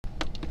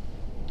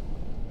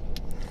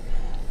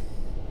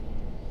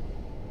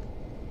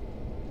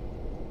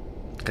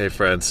Hey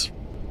friends,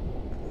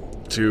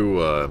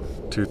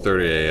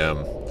 2:30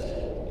 a.m.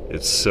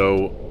 It's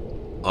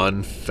so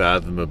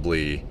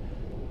unfathomably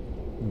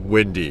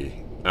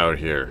windy out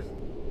here.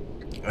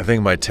 I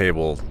think my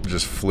table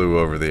just flew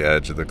over the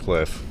edge of the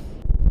cliff.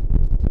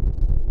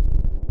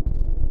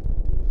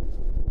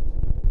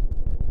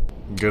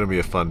 Gonna be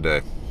a fun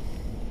day.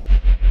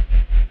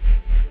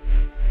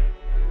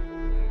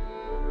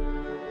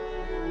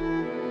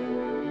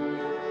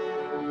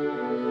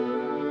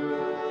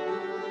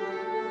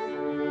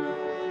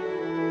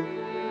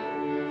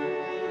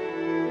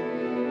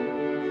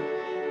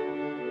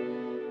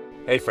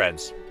 Hey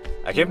friends,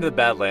 I came to the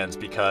Badlands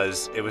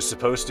because it was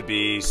supposed to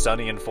be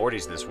sunny and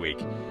 40s this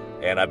week,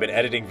 and I've been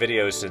editing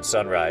videos since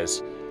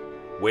sunrise,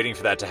 waiting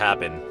for that to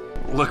happen.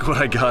 Look what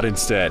I got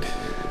instead.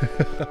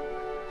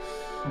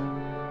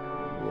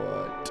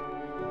 What?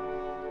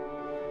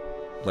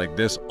 Like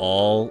this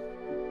all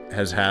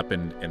has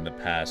happened in the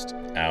past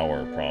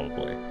hour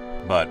probably.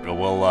 But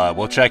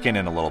we'll check in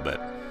a little bit.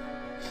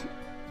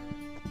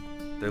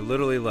 They're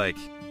literally like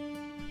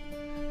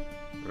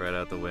right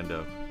out the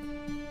window.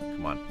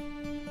 Come on.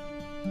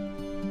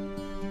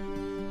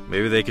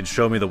 Maybe they can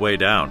show me the way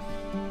down.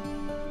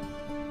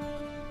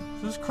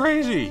 This is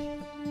crazy.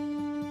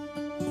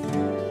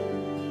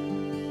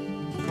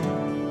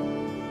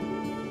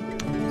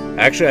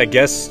 Actually, I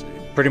guess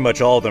pretty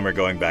much all of them are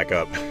going back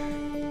up.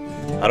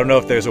 I don't know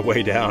if there's a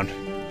way down.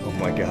 Oh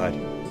my god.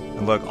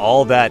 And look,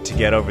 all that to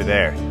get over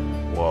there.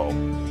 Whoa.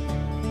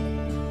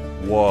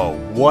 Whoa.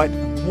 What?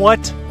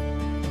 What?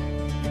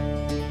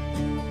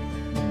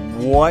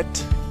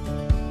 What?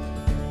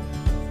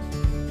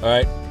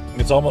 Alright,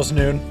 it's almost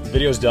noon.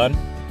 Video's done.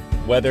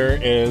 Weather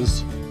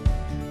is...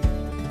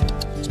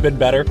 it's been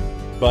better,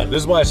 but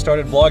this is why I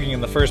started vlogging in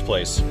the first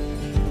place.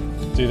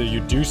 It's either you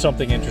do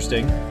something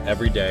interesting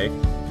every day,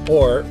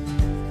 or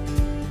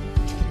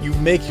you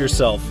make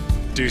yourself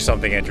do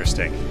something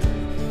interesting.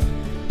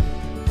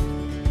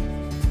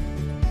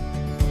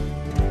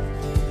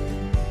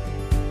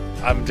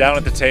 I'm down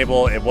at the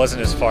table. It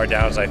wasn't as far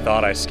down as I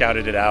thought. I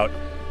scouted it out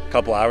a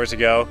couple hours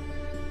ago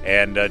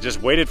and just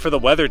waited for the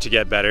weather to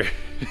get better.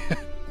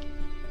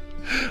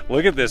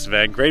 Look at this,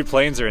 man. Great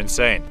Plains are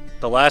insane.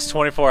 The last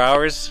 24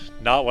 hours,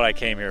 not what I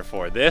came here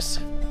for. This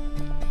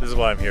is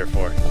what I'm here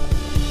for.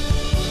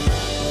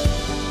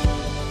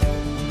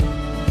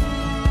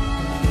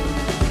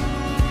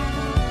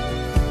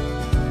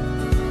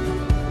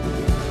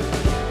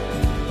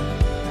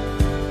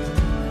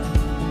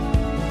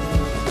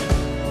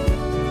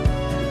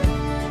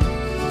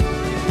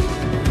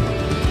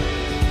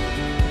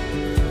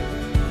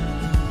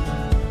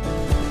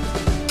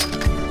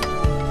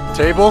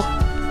 Table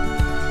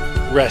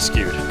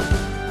rescued.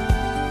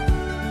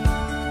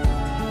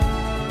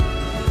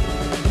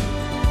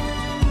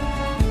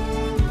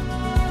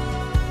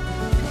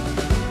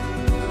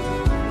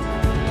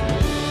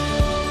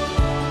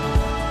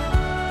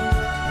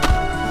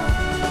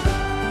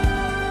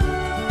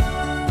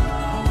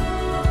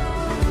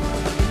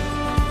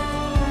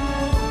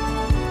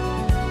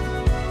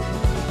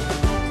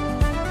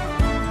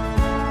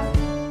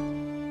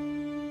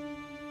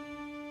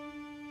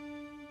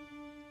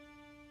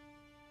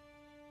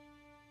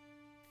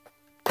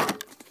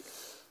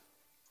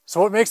 So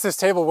what makes this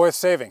table worth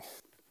saving?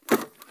 I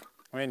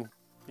mean,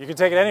 you can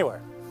take it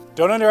anywhere.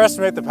 Don't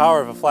underestimate the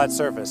power of a flat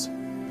surface.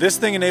 This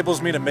thing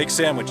enables me to make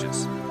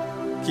sandwiches,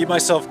 keep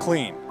myself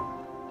clean,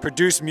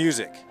 produce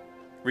music,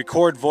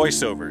 record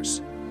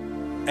voiceovers,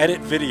 edit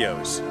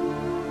videos,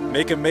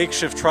 make a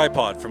makeshift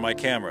tripod for my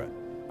camera,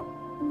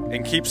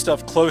 and keep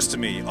stuff close to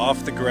me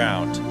off the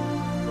ground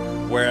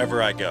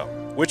wherever I go,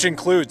 which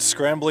includes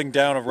scrambling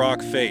down a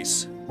rock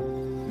face,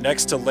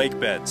 next to lake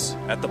beds,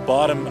 at the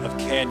bottom of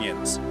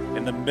canyons,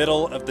 in the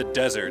middle of the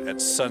desert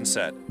at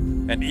sunset,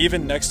 and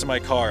even next to my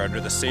car under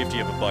the safety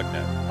of a bug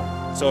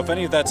net. So if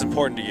any of that's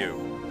important to you,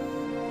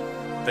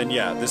 then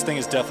yeah, this thing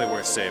is definitely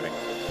worth saving.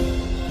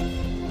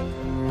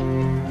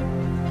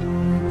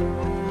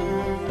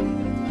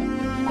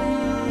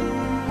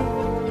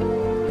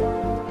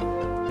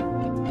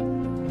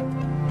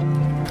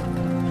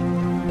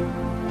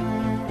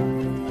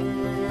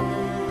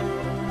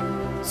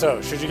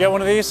 So, should you get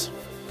one of these?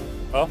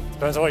 Well,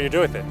 depends on what you do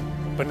with it.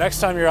 But next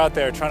time you're out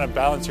there trying to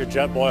balance your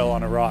jet boil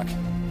on a rock,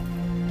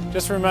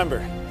 just remember,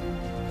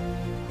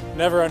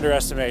 never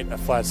underestimate a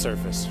flat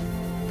surface.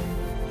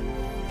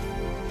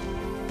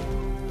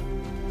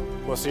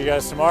 We'll see you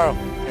guys tomorrow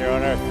here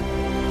on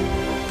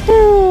Earth.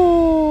 Woo!